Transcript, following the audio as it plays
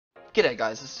G'day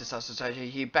guys, this is Sasutoji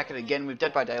here, back at it again with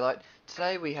Dead by Daylight.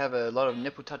 Today we have a lot of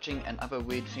nipple touching and other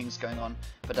weird things going on,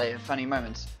 but they have funny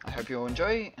moments. I hope you all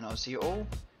enjoy, and I'll see you all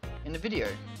in the video.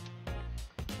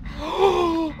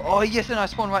 Oh yes, and I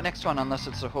spawned right next to one, unless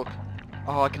it's a hook.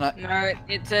 Oh, can I? No,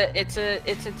 it's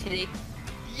a titty.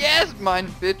 Yes, mine,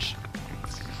 bitch.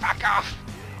 Fuck off.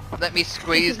 Let me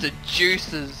squeeze the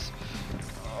juices.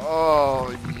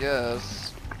 Oh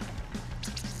yes.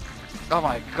 Oh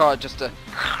my god, just a.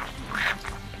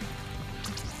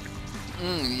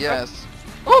 Yes.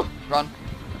 Oh, run.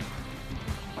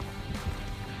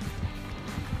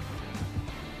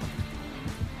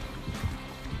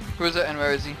 Who is it and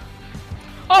where is he?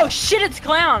 Oh shit, it's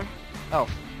Clown! Oh,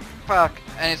 fuck.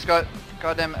 And he's got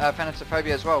goddamn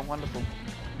thanatophobia as well. Wonderful.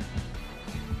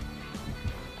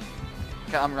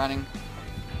 Okay, I'm running.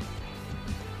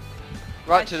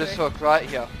 Right to this hook, right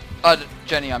here. Oh,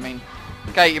 Jenny, I mean.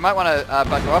 Okay, you might want to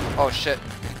back off. Oh shit.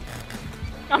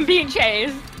 I'm being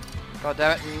chased. God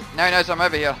damn it. Now he knows I'm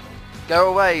over here.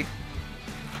 Go away.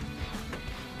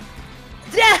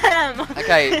 Damn!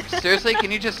 Okay, seriously, can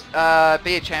you just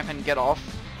be a champ and get off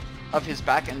of his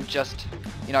back and just,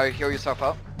 you know, heal yourself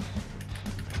up?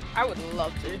 I would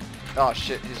love to. Oh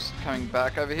shit, he's coming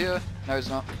back over here. No, he's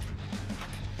not.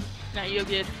 No, you're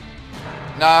good.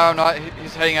 No, I'm not.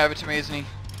 He's heading over to me, isn't he?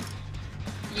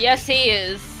 Yes, he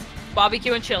is.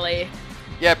 Barbecue and chili.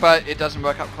 Yeah, but it doesn't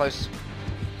work up close.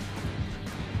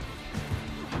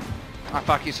 Oh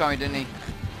fuck, he saw me, didn't he?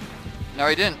 No,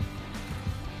 he didn't.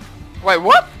 Wait,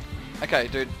 what? Okay,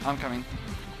 dude, I'm coming.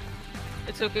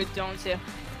 It's all good, Dylan's here.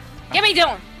 Get me,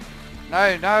 Dylan!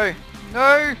 No, no,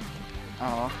 no!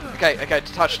 Oh, okay,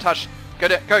 touch.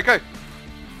 Go!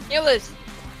 You lose.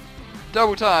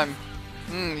 Double time.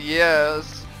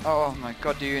 Yes. Oh my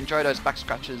god, do you enjoy those back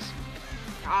scratches?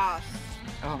 Ah.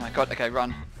 Oh my god, okay,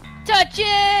 run.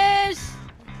 Touches!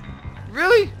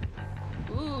 Really?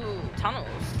 Ooh, tunnels.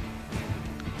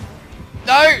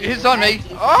 No, he's on me.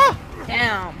 Oh!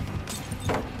 Damn.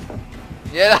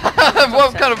 Yeah,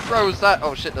 what kind of throw was that?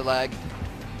 Oh shit, the lag.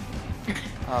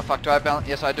 Oh fuck, do I have balance?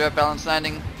 Yes, I do have balance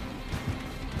landing.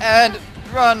 And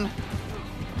run.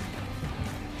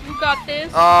 You got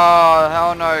this. Oh,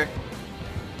 hell no.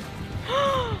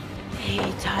 He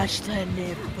touched the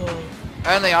nipple.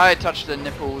 Only I touched the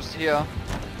nipples here.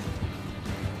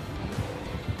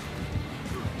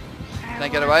 Can I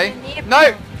get away?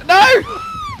 No! No!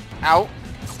 Ow. Ow.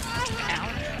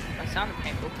 That sounded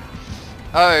painful.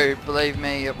 Oh, believe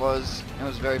me, it was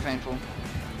very painful.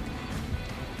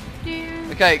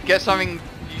 Okay, get something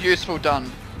useful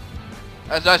done.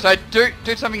 No, so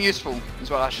do something useful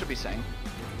is what I should be saying.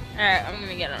 Alright, I'm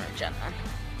gonna get on a jet now.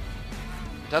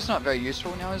 That's not very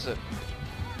useful now, is it?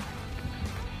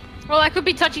 Well, I could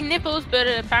be touching nipples, but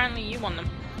apparently you want them.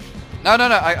 No,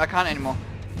 I can't anymore.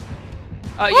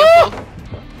 Oh, you're full.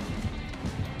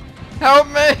 Help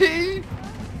me!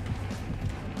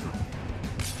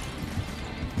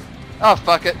 Oh,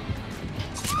 fuck it.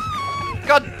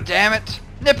 God damn it!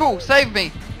 Nipple, save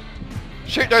me!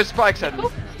 Shoot those spikes at him.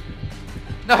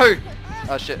 No!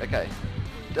 Oh shit, okay.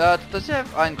 Does he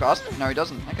have iron grasp? No, he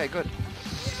doesn't. Okay, good.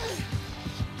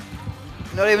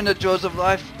 Not even the jaws of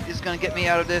life is gonna get me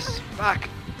out of this. Fuck!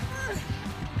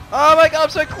 Oh my god, I'm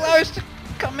so close to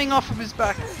coming off of his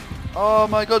back. Oh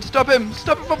my god, stop him!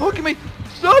 Stop him from hooking me!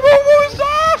 Stop him! Who's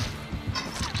off!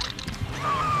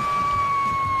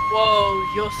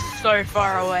 Whoa, you're so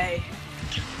far away.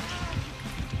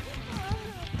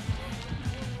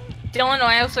 Dylan,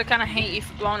 I also kind of hate you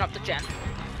for blowing up the gen.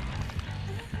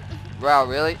 Wow,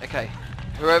 really? Okay.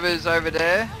 Whoever's over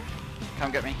there,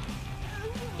 come get me.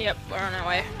 Yep, we're on our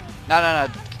way. No.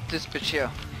 This bitch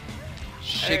here.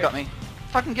 She got me.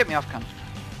 Fucking get me off, cunt.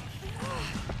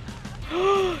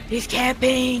 He's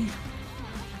camping!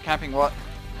 Camping what?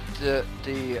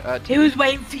 He was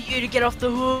waiting for you to get off the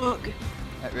hook.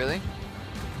 Really?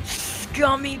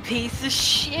 Scummy piece of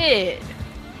shit.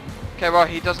 Okay, well,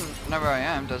 he doesn't know where I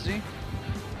am, does he?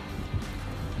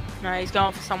 No, he's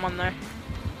going for someone though.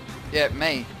 Yeah,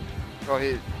 me. Well,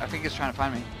 I think he's trying to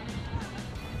find me.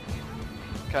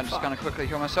 Okay, I'm just gonna quickly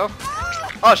heal myself.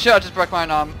 Oh shit, I just broke my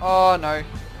own arm. Oh no.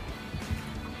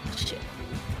 Shit.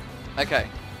 Okay.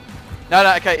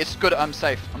 No, okay, it's good, I'm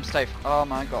safe. Oh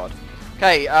my god.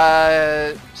 Okay,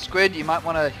 Squid, you might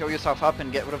want to heal yourself up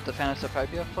and get rid of the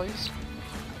thanatophobia, please.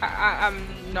 I'm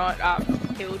not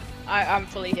healed. I'm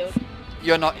fully healed.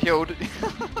 You're not healed.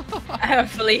 I'm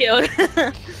fully healed.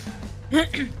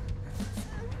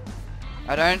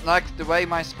 I don't like the way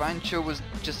my spine chill was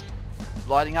just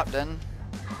lighting up then.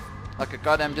 Like a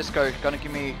goddamn disco, gonna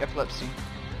give me epilepsy.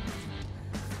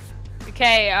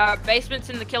 Okay,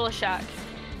 basement's in the killer shack.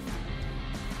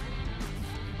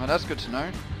 Well, that's good to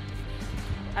know.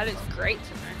 That is great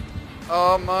to know.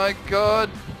 Oh my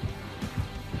god.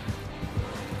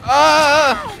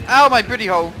 Ah! Ow, my booty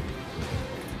hole.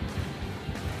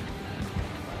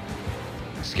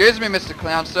 Excuse me, Mr.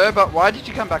 Clown, sir, but why did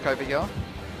you come back over here?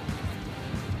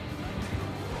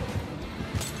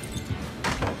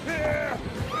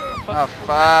 Oh,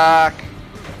 fuck.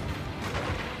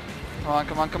 Come on,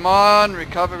 come on, come on.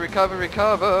 Recover, recover,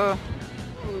 recover.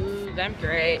 Ooh, them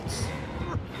great.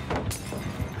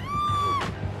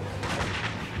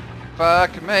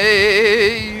 Fuck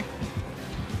me.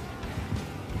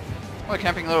 What a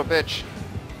camping little bitch.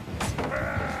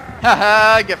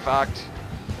 Haha, get fucked.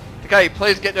 Okay,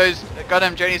 please get those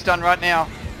goddamn journeys done right now.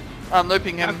 I'm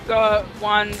looping him. I've got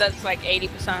one that's like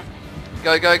 80%.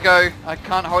 Go, go, go. I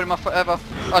can't hold him off forever.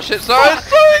 Oh shit, sorry,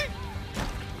 sorry!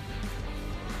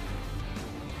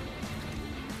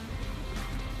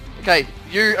 Okay,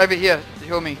 you over here,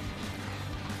 heal me.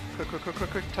 Quick, quick, quick, quick,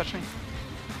 quick, touch me.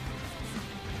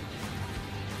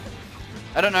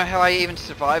 I don't know how I even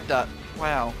survived that.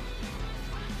 Wow.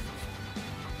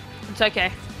 It's okay.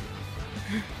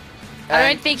 I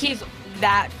don't think he's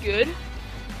that good.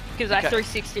 Because I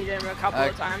 360'd him a couple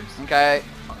of times. Okay,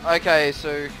 okay,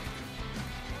 so...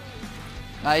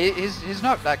 No, he's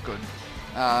not that good.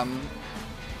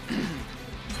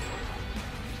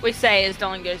 We say as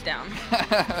Dylan goes down.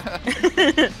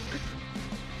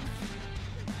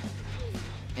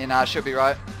 Yeah, nah, she'll be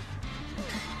right.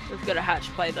 We've got a hatch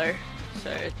play though,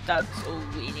 so that's all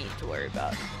we need to worry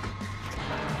about.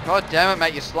 God damn it,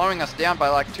 mate, you're slowing us down by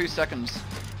like 2 seconds.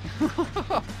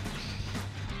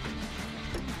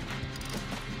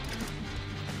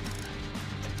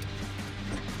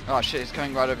 Oh shit, he's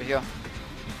coming right over here.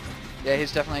 Yeah,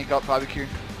 he's definitely got barbecue.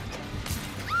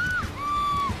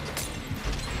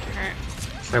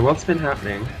 So what's been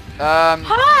happening?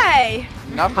 Hi!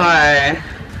 Nothing. Hi.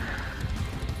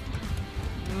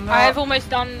 No. I've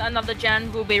almost done another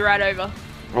gen, we'll be right over.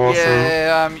 Awesome.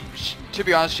 Yeah, to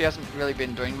be honest, she hasn't really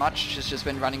been doing much. She's just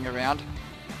been running around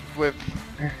with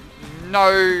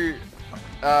no...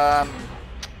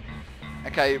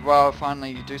 Okay, well,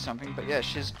 finally you do something, but yeah,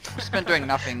 she's just been doing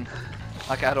nothing,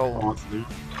 like at all. Awesome.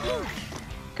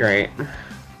 Great.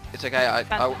 It's okay,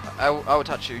 I will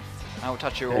touch you. I will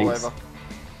touch you all Thanks. over.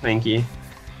 Thank you.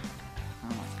 Oh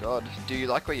my god, do you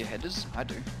like where your head is? I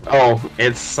do. Oh,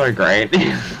 it's so great.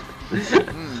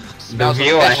 The Smells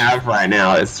view of I fish. have right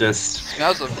now is just...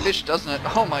 Smells of fish, doesn't it?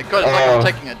 Oh my god, it's like I'm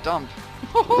taking a dump.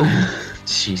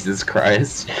 Jesus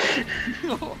Christ.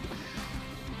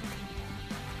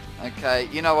 Okay,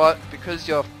 you know what? Because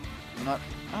you're not...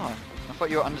 Oh, I thought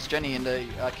you were under Jenny in the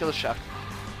killer shack.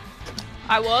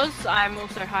 I'm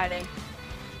also hiding.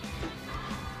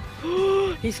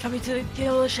 He's coming to the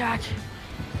killer shack.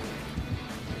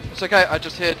 It's okay, I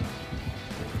just hid.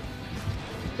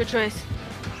 Good choice.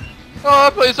 Oh,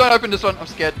 please don't open this one. I'm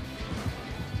scared.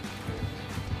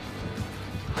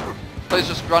 Please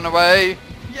just run away.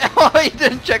 Yeah, he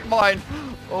didn't check mine.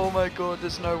 Oh my god,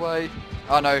 there's no way.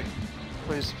 Oh no.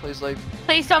 Please, please leave.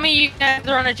 Please tell me you guys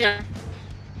are on a gen.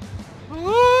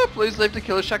 Oh, please leave the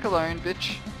killer shack alone,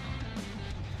 bitch.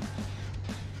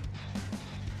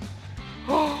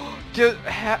 Oh, dude,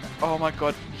 oh my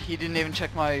god, he didn't even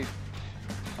check my...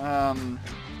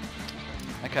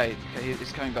 Okay,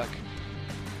 he's coming back.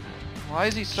 Why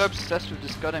is he so obsessed with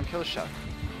this goddamn killer shack?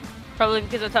 Probably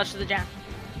because I touched the gen.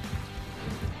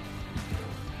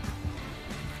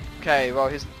 Okay, well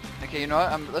he's... Okay, you know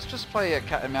what? Let's just play a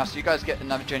cat and mouse. You guys get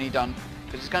another journey done,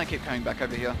 because he's gonna keep coming back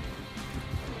over here.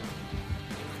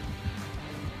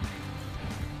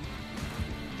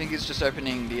 I think he's just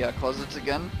opening the closets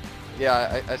again.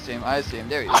 Yeah, I see him. I see him.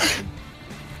 There he is.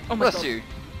 Oh my Bless god. you.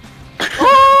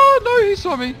 Oh no, he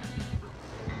saw me.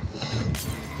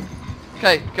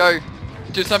 Okay, go.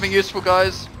 Do something useful,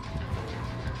 guys.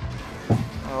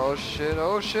 Oh shit!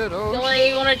 Oh shit! Oh. Dylan,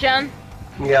 you want a gen?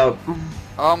 Yep.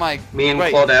 Oh my. Me and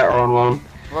wait. Claudette are on one.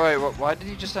 Wait, why did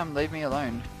he just leave me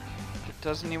alone?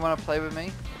 Doesn't he want to play with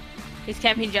me? He's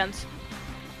camping gens.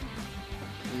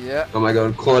 Yeah. Oh my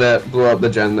god, Claudette blew up the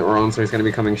gen that we're on, so he's going to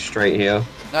be coming straight here.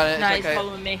 No, it's No, okay. he's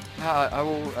following me. I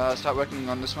will start working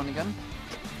on this one again.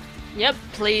 Yep,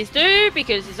 please do,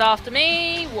 because he's after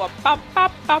me. Whoop, pop,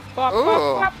 pop, pop, pop,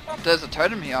 Oh, pop, pop. there's a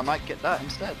totem here. I might get that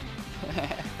instead.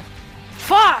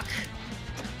 Fuck!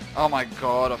 Oh my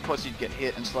god, of course you'd get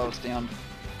hit and slow us down.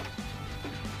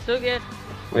 So good.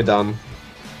 We're done.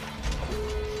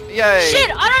 Yay! Shit,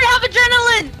 I don't have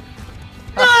adrenaline!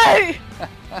 No!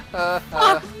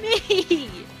 Fuck me!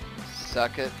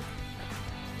 Suck it.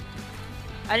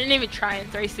 I didn't even try in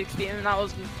 360 and that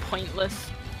was pointless.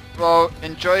 Well,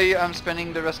 enjoy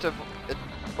spending the rest of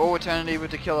all eternity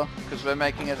with the killer because we're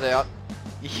making it out.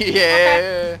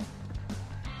 Yeah. Okay.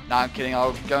 Nah, I'm kidding.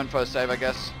 I'll go in for a save, I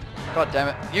guess. God damn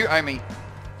it! You owe me.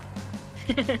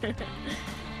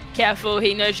 Careful,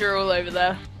 he knows you're all over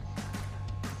there.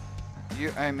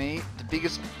 You owe me the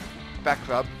biggest back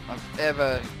rub I've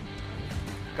ever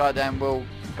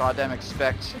goddamn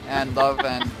expect and love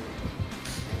and.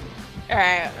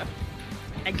 Alright,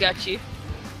 I got you.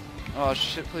 Oh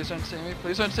shit! Please don't see me!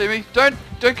 Please don't see me! Don't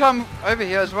come over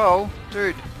here as well,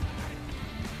 dude.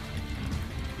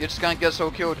 You're just gonna get us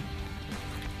all killed.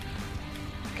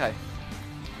 Okay.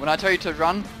 When I tell you to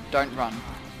run, don't run.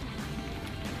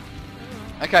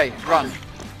 Okay, run.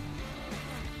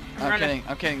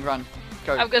 I'm kidding, run.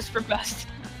 Go. I've got sprint burst.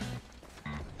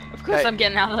 Of course I'm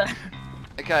getting out of there.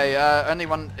 Okay, only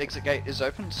one exit gate is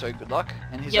open, so good luck.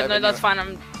 And he's yeah, no, that's fine,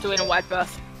 I'm doing a wide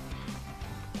berth.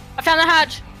 I found the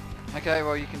hatch! Okay,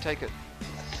 well you can take it.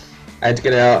 I had to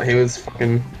get out, he was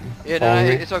fucking yeah, no,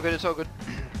 it's all good, it's all good.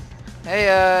 Hey,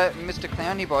 Mr.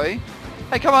 Clowny boy.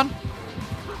 Hey, come on!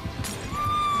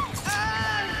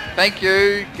 Thank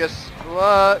you, guess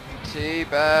what?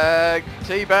 Teabag,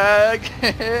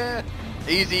 teabag!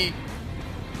 Easy.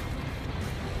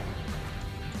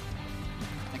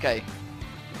 Okay,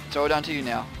 it's all down to you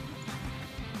now.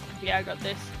 Yeah, I got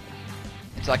this.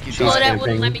 It's like you Well, that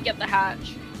wouldn't let me get the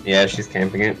hatch. Yeah, she's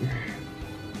camping it.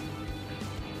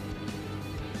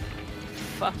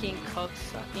 Fucking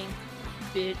cock-sucking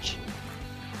bitch.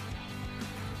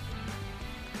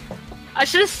 I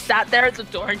should have sat there at the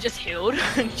door and just healed,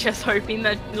 just hoping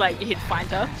that like he'd find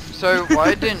her. So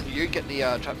why didn't you get the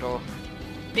trapdoor?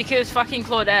 Because fucking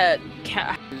Claudette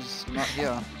Who's not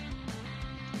here.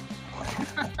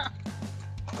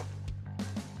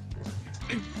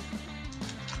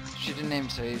 She didn't even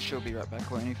say she'll be right back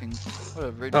or anything. What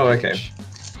a rude bitch. Okay.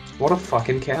 What a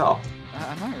fucking cow.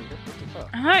 I know, what the fuck?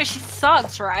 I know, she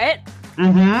sucks, right?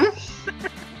 Mm-hmm.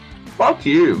 Fuck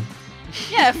you.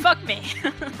 Yeah, fuck me.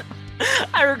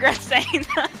 I regret saying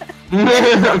that.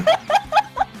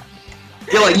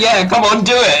 You're like, yeah, come on,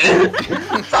 do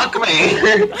it. Fuck me.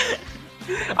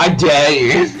 I dare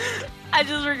you. I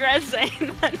just regret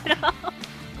saying that now.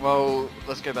 Well,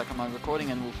 let's go back on my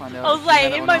recording and we'll find out. I was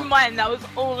like, in my mind, that was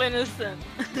all innocent.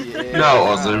 Yeah, No, it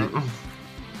wasn't.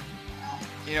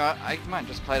 You know, I might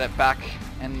just play that back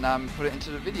and put it into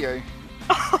the video.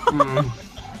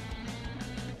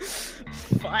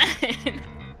 Fine.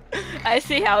 I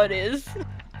see how it is.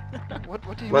 What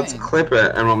do you Let's mean? clip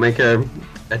it and we'll make a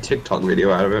TikTok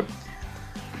video out of it.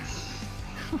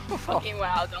 Fucking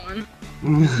wow, Don.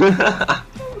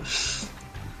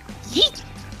 Yeet!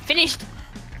 Finished!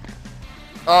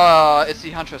 Oh, it's the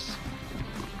Huntress.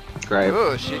 Great.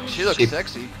 Oh, she looks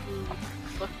sexy.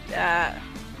 Fuck that.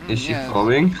 Is she yeah.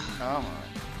 filming? Oh my.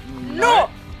 No!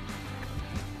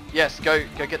 Yes, go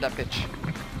get that bitch.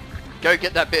 Go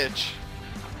get that bitch.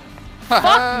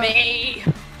 Fuck me!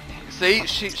 See,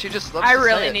 she just loves I to say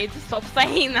really it. need to stop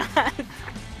saying that.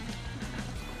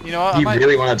 You know what? You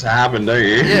really want it to happen, don't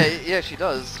you? Yeah, she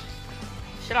does.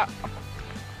 Shut up.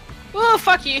 Oh,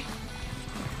 fuck you.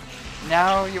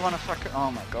 Now you want to fuck her?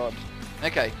 Oh my god.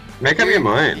 Okay. Make up your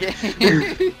mind. Yeah.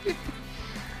 You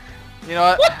know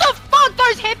what? What the fuck?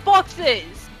 Those hitboxes!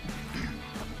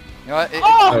 You know what?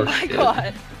 Oh my shit.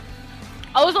 god.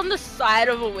 I was on the side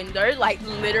of a window, like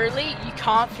literally, you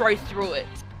can't throw through it.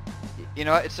 You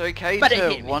know what? It's okay But it to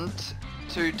hit me. want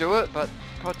to do it, but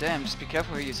god damn, just be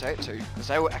careful who you say it to, because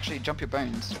they will actually jump your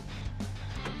bones.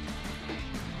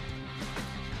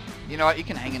 You know what? You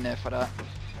can hang in there for that.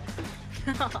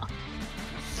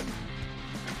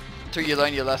 Till you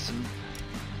learn your lesson.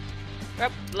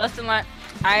 Yep, lesson learned.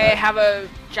 I have a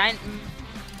giant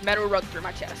metal rug through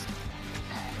my chest.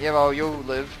 Yeah, well, you'll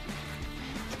live.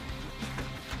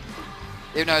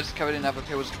 Even though it's covered in other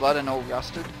people's blood and all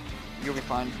rusted, you'll be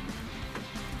fine.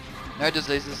 No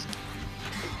diseases.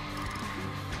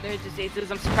 No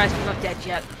diseases, I'm surprised I'm not dead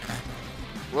yet.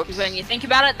 Whoops. Because when you think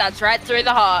about it, that's right through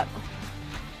the heart.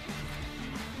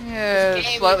 Yeah, This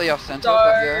game slightly is off center, so...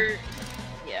 but yeah.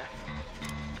 Yeah.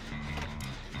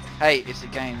 Hey, it's a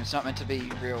game. It's not meant to be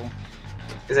real.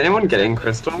 Is anyone getting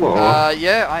Crystal or?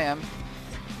 Yeah, I am.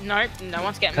 Nope, no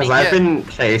one's getting Because me. I've been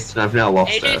chased and I've now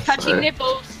lost AJ's it. touching So.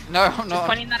 nipples. No, I'm Just not.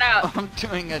 pointing that out. I'm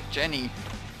doing a Jenny,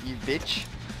 you bitch.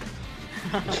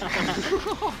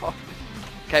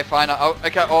 Okay, fine.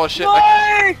 Okay. Oh shit. No!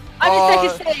 Okay. I'm in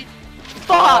second stage.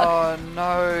 Fuck! Oh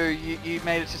no! You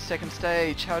made it to second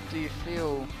stage. How do you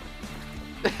feel?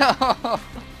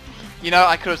 You know,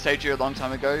 I could have saved you a long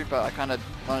time ago, but I kind of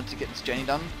wanted to get this Jenny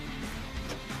done.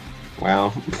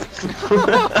 Wow.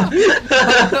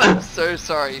 I'm so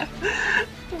sorry.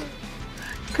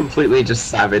 completely just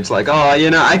savage, like, oh, you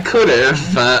know, I could have,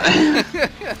 but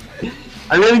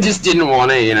I really just didn't want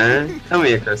to, you know. Come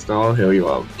here, Crystal, I'll heal you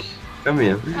up. Come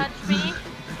here. Touch me.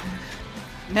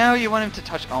 Now you want him to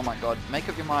touch. Oh my god, make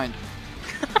up your mind.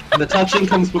 The touching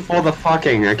comes before the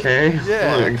fucking, okay?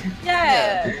 Yeah. Look.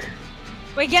 Yeah.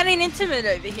 We're getting intimate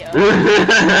over here.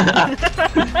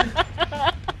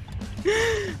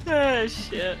 Oh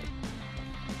shit.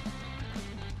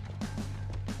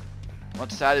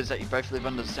 What's sad is that you both live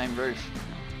under the same roof.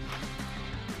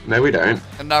 No, we don't.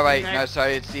 No, wait, No. no,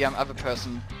 sorry, it's the other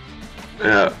person.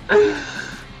 Yeah.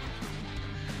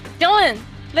 Dylan,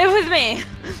 live with me.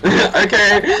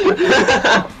 Okay.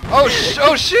 Oh,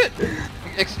 oh shit!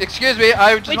 Excuse me,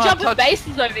 I just We're want to jumping touch.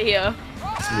 bases over here.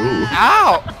 Ooh.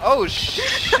 Ow! Oh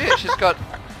shit, she's got.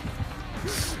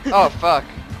 Oh fuck.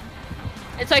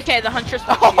 It's okay, the huntress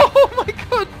will shoot. Oh my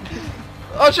god!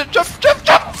 Oh shit, jump!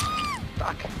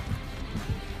 Fuck.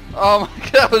 Oh my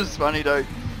god, that was funny though.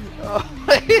 Oh.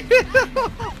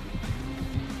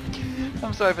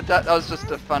 I'm sorry for that, that was just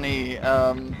a funny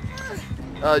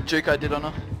juke I did on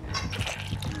her.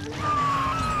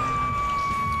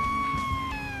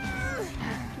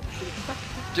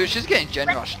 Dude, she's getting gen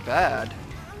rushed bad.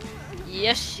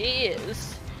 Yes, she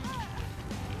is.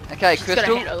 Okay, She's Crystal,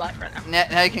 gonna hate her life right now.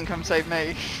 now you can come save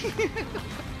me.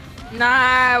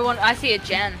 Nah, I see a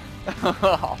gen.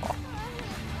 I'm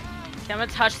gonna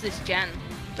touch this gen.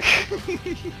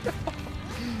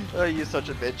 Oh, you're such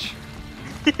a bitch.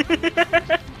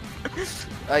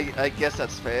 I guess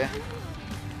that's fair.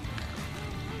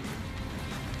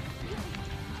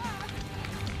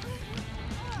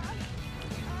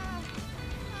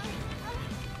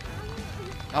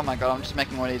 Oh my god, I'm just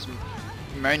making one of these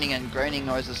moaning and groaning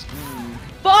noises. Mm.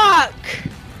 Fuck!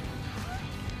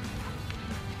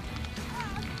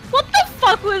 What the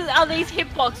fuck are these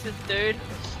hitboxes, dude?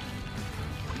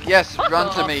 Yes, Fuck run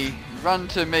off. to me. Run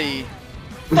to me.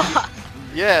 Fuck!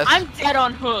 Yes. I'm dead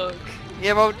on hook.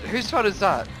 Yeah, well, whose fault is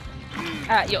that?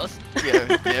 Yours.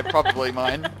 Yeah, probably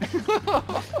mine.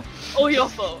 All your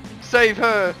fault. Save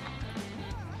her!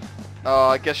 Oh,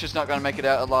 I guess she's not gonna make it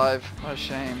out alive. What a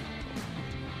shame.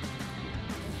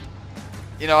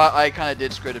 You know, I kind of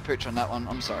did screw the pooch on that one.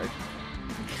 I'm sorry.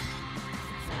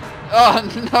 Oh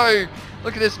no!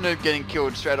 Look at this noob getting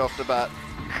killed straight off the bat.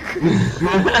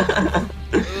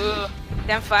 Ugh.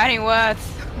 Them fighting words.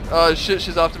 Oh shit,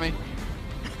 she's after me.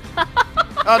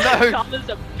 Oh no! Karma's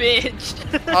a bitch.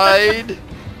 Hide!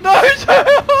 No!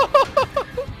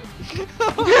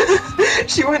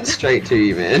 She went straight to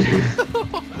you, man.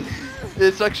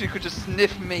 It's like she could just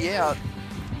sniff me out.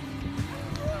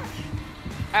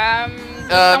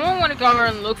 Someone want to go over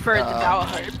and look for a Devour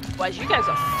Hope? Otherwise, you guys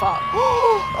are fucked.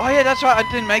 Oh yeah, that's right. I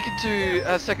didn't make it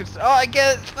to second. Oh, I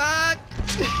get it. Fuck.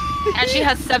 And she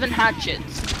has 7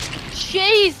 hatchets.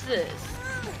 Jesus.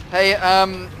 Hey,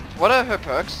 what are her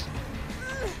perks?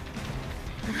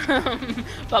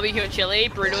 Barbecue and chili,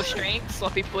 brutal strength,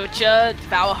 sloppy butcher,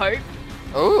 Devour Hope.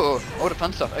 Oh, all the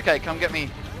fun stuff. Okay, come get me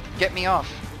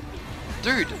off,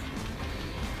 dude.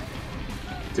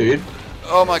 Dude.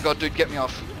 Oh my god, dude, get me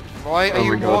off. Why are Oh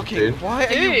you my God, walking? dude. Why are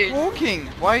Dude. you walking?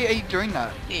 Why are you doing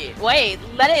that? Wait,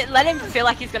 let him feel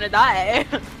like he's gonna die.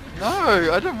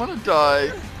 No, I don't want to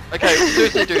die. Okay,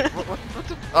 seriously, dude. What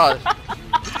the? Oh,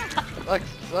 like,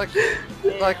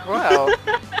 wow.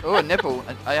 Oh, a nipple.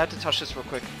 I had to touch this real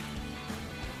quick.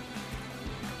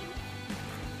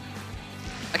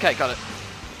 Okay, got it.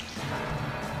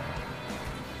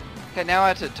 Okay, now I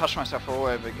have to touch myself all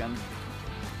over again.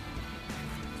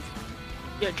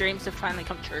 Your dreams have finally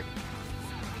come true.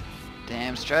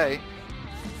 Damn straight.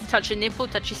 Touch your nipple,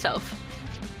 touch yourself.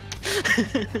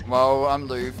 Well, I'm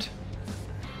lubed.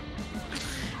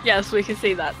 Yes, we can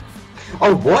see that.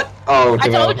 Oh, what? Oh, I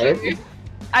told Devour you.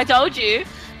 I told you.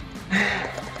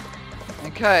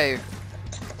 Okay. Hey,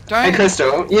 Don't.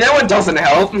 Crystal, you know what doesn't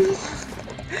help?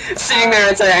 Sitting there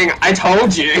and saying, I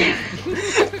told you.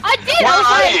 I did. Where are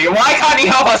I you? Why can't you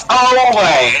help us? Oh,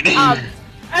 wait. was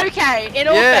like, okay, in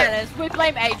all Yeah. fairness, we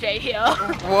blame AJ here.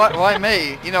 Why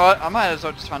me? You know what? I might as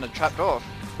well just find a trapdoor.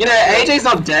 You know, AJ's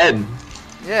not dead.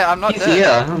 Yeah, I'm not He's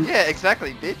dead. here. Yeah,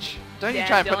 exactly, bitch. Don't you Damn,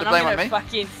 try and put the Dylan, blame I'm on me. gonna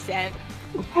fucking send.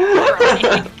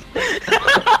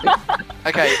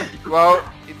 Okay, well,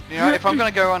 you know, if I'm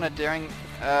gonna go on a daring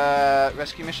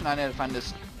rescue mission, I need to find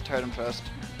this totem first.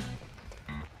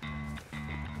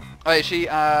 Oh, is she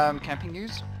camping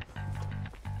news?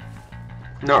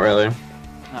 Not really.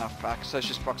 Oh fuck, so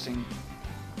she's boxing.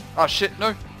 Oh shit,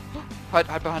 no! Hide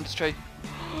behind this tree.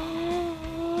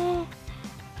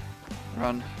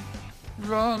 Run.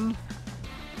 Run!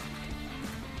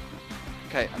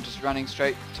 Okay, I'm just running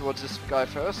straight towards this guy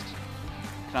first.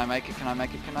 Can I make it? Can I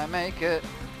make it? Can I make it?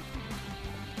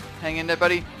 Hang in there,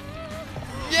 buddy.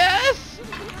 Yes!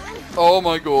 Oh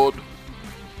my god.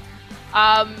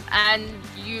 And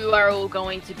you are all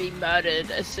going to be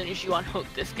murdered as soon as you unhook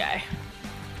this guy.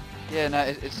 Yeah, no,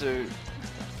 it's a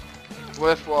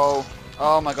worthwhile.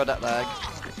 Oh my god, that lag.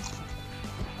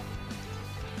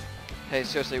 Hey,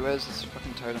 seriously, where's this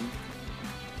fucking totem?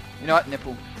 You know what,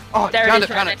 Nipple? Oh, There found it is,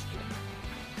 it, found right it. next to you.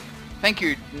 Thank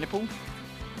you, Nipple.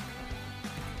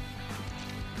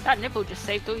 That nipple just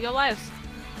saved all your lives.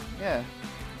 Yeah.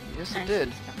 Yes, it And did.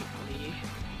 she's happy for you.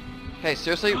 Hey,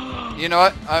 seriously? You know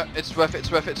what? It's worth it,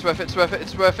 it's worth it, it's worth it, it's worth it,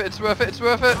 it's worth it, it's worth it, it's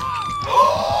worth it.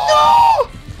 No!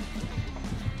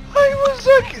 I was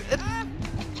like a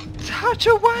touch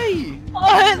away.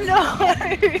 Oh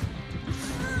no!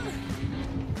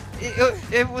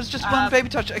 It was just one baby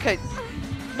touch. Okay.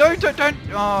 No, don't.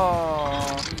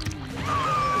 Oh.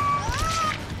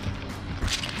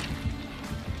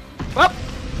 Well,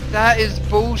 that is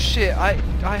bullshit. I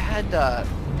had that.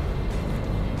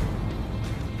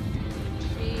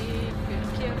 She could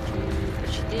have killed you, but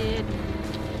she did.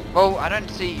 Well, I don't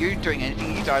see you doing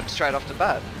anything. You died straight off the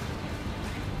bat.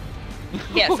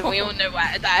 Yeah, so we all know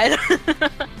why I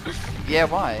died. Yeah,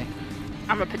 why?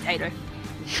 I'm a potato.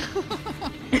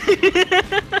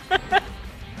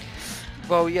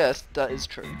 Well, yes, that is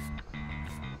true.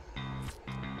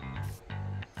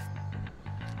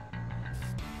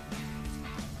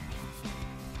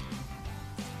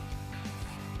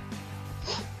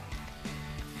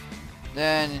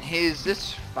 Then here's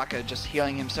this fucker just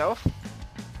healing himself.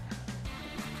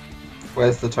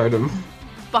 Where's the totem?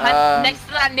 Behind, next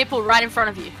to that nipple, right in front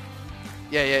of you.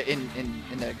 Yeah, in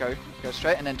there. Go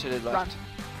straight and then to the left. Run.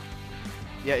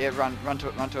 Yeah, run to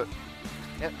it, run to it.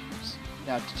 Yep.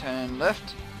 Now to turn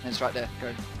left, and it's right there.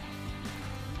 Go.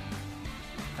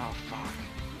 Oh fuck.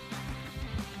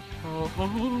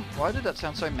 Why did that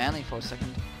sound so manly for a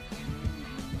second?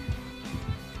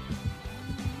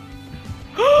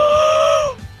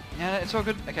 Yeah, it's all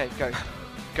good. Okay, go.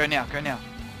 Go now, go now.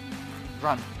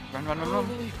 Run. Run.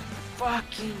 Holy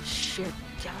fucking shit,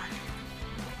 John.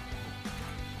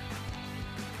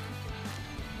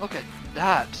 Look at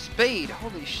that speed.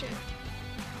 Holy shit.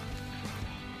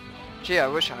 Gee, I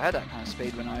wish I had that kind of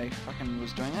speed when I fucking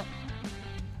was doing it.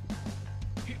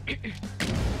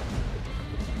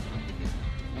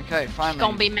 Okay, finally. She's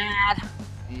gonna be mad.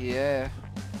 Yeah.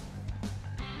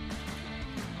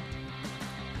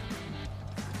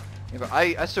 Yeah, but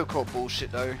I still call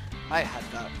bullshit though. I had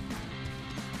that.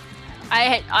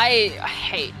 I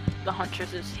hate the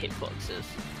Huntress's hitboxes.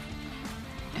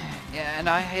 Yeah, and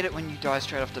I hate it when you die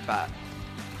straight off the bat.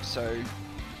 So.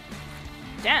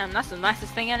 Damn, that's the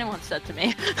nicest thing anyone said to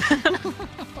me.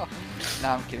 No,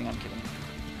 I'm kidding, I'm kidding.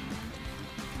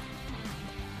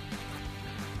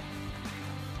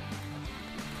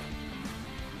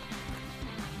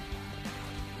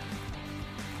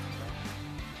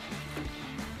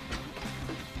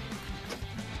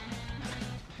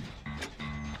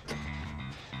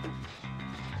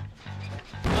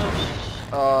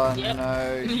 Oh Yep.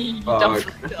 no. You Fuck. done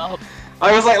fucked up.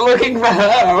 I was like looking for her.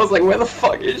 I was like, where the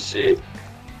fuck is she?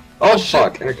 Oh, shit.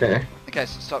 fuck. Okay. Okay,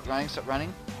 so stop running, stop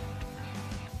running.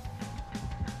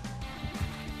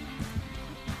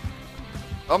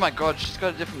 Oh my god, she's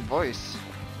got a different voice.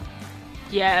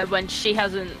 Yeah, when she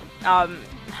hasn't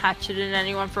hatcheted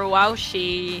anyone for a while,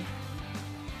 she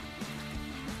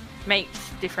makes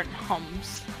different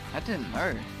hums. I didn't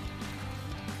know.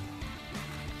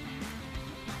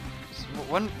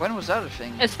 When was that a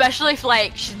thing? Especially if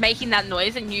like she's making that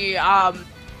noise and you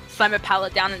slam a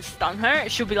pallet down and stun her,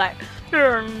 she'll be like,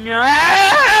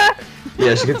 Yeah,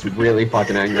 she gets really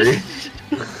fucking angry.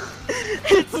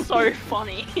 it's so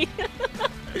funny.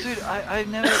 Dude, I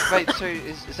never. Wait, so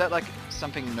is that like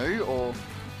something new or?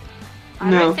 I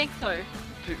No. don't think so.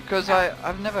 Because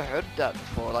I've never heard that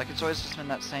before. Like it's always just been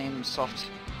that same soft,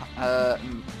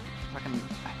 fucking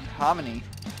harmony.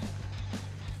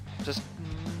 Just.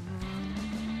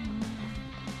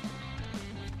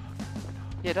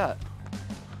 Yeah, that.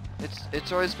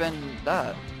 It's always been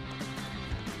that.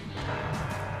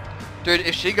 Dude,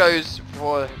 if she goes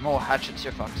for more hatchets,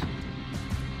 you're fucked.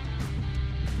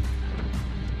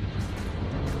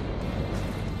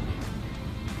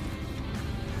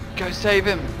 Go save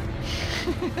him!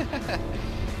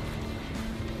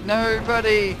 No,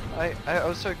 buddy! I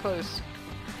was so close.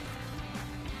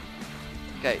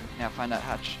 Okay, now find that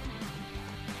hatch.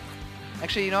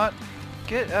 Actually, you know what?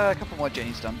 Get a couple more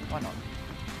Jennies done. Why not?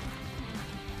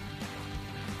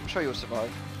 I'm sure you'll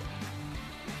survive.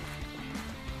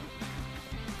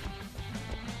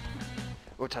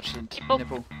 Or touch the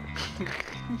nipple.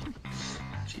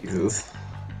 Jesus.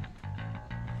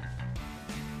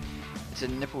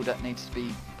 It's a nipple that needs to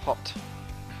be popped.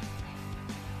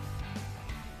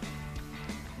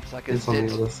 It's like a It's on zit.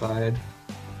 the other side.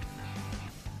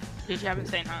 You haven't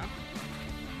seen her.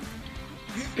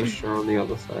 For sure on the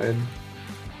other side.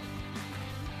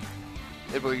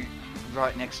 It'll be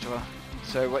right next to her.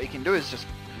 So what you can do is just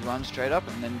run straight up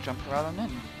and then jump right on in.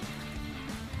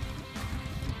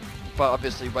 But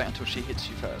obviously wait until she hits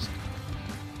you first.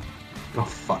 Oh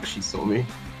fuck, she saw me.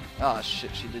 Ah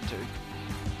shit, she did too.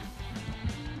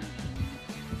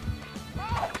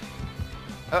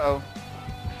 Uh-oh.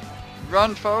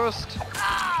 Run, Forrest!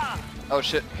 Oh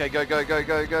shit, okay, go, go, go,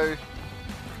 go, go.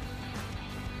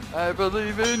 I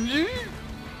believe in you!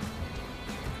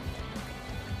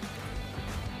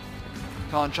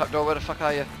 Come on, trapdoor, where the fuck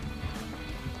are you?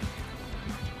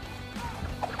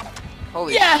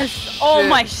 Holy Yes! shit. Oh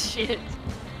my shit!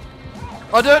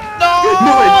 I don't know!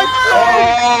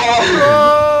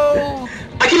 Oh!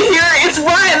 I can hear it! It's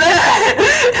right there!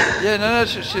 Yeah, no,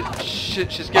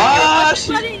 she's getting you. Ah,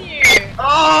 Flooding you!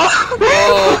 Oh!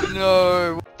 Oh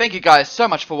no! Thank you guys so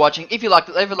much for watching. If you liked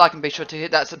it, leave a like and be sure to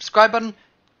hit that subscribe button.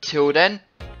 Till then,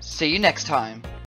 see you next time.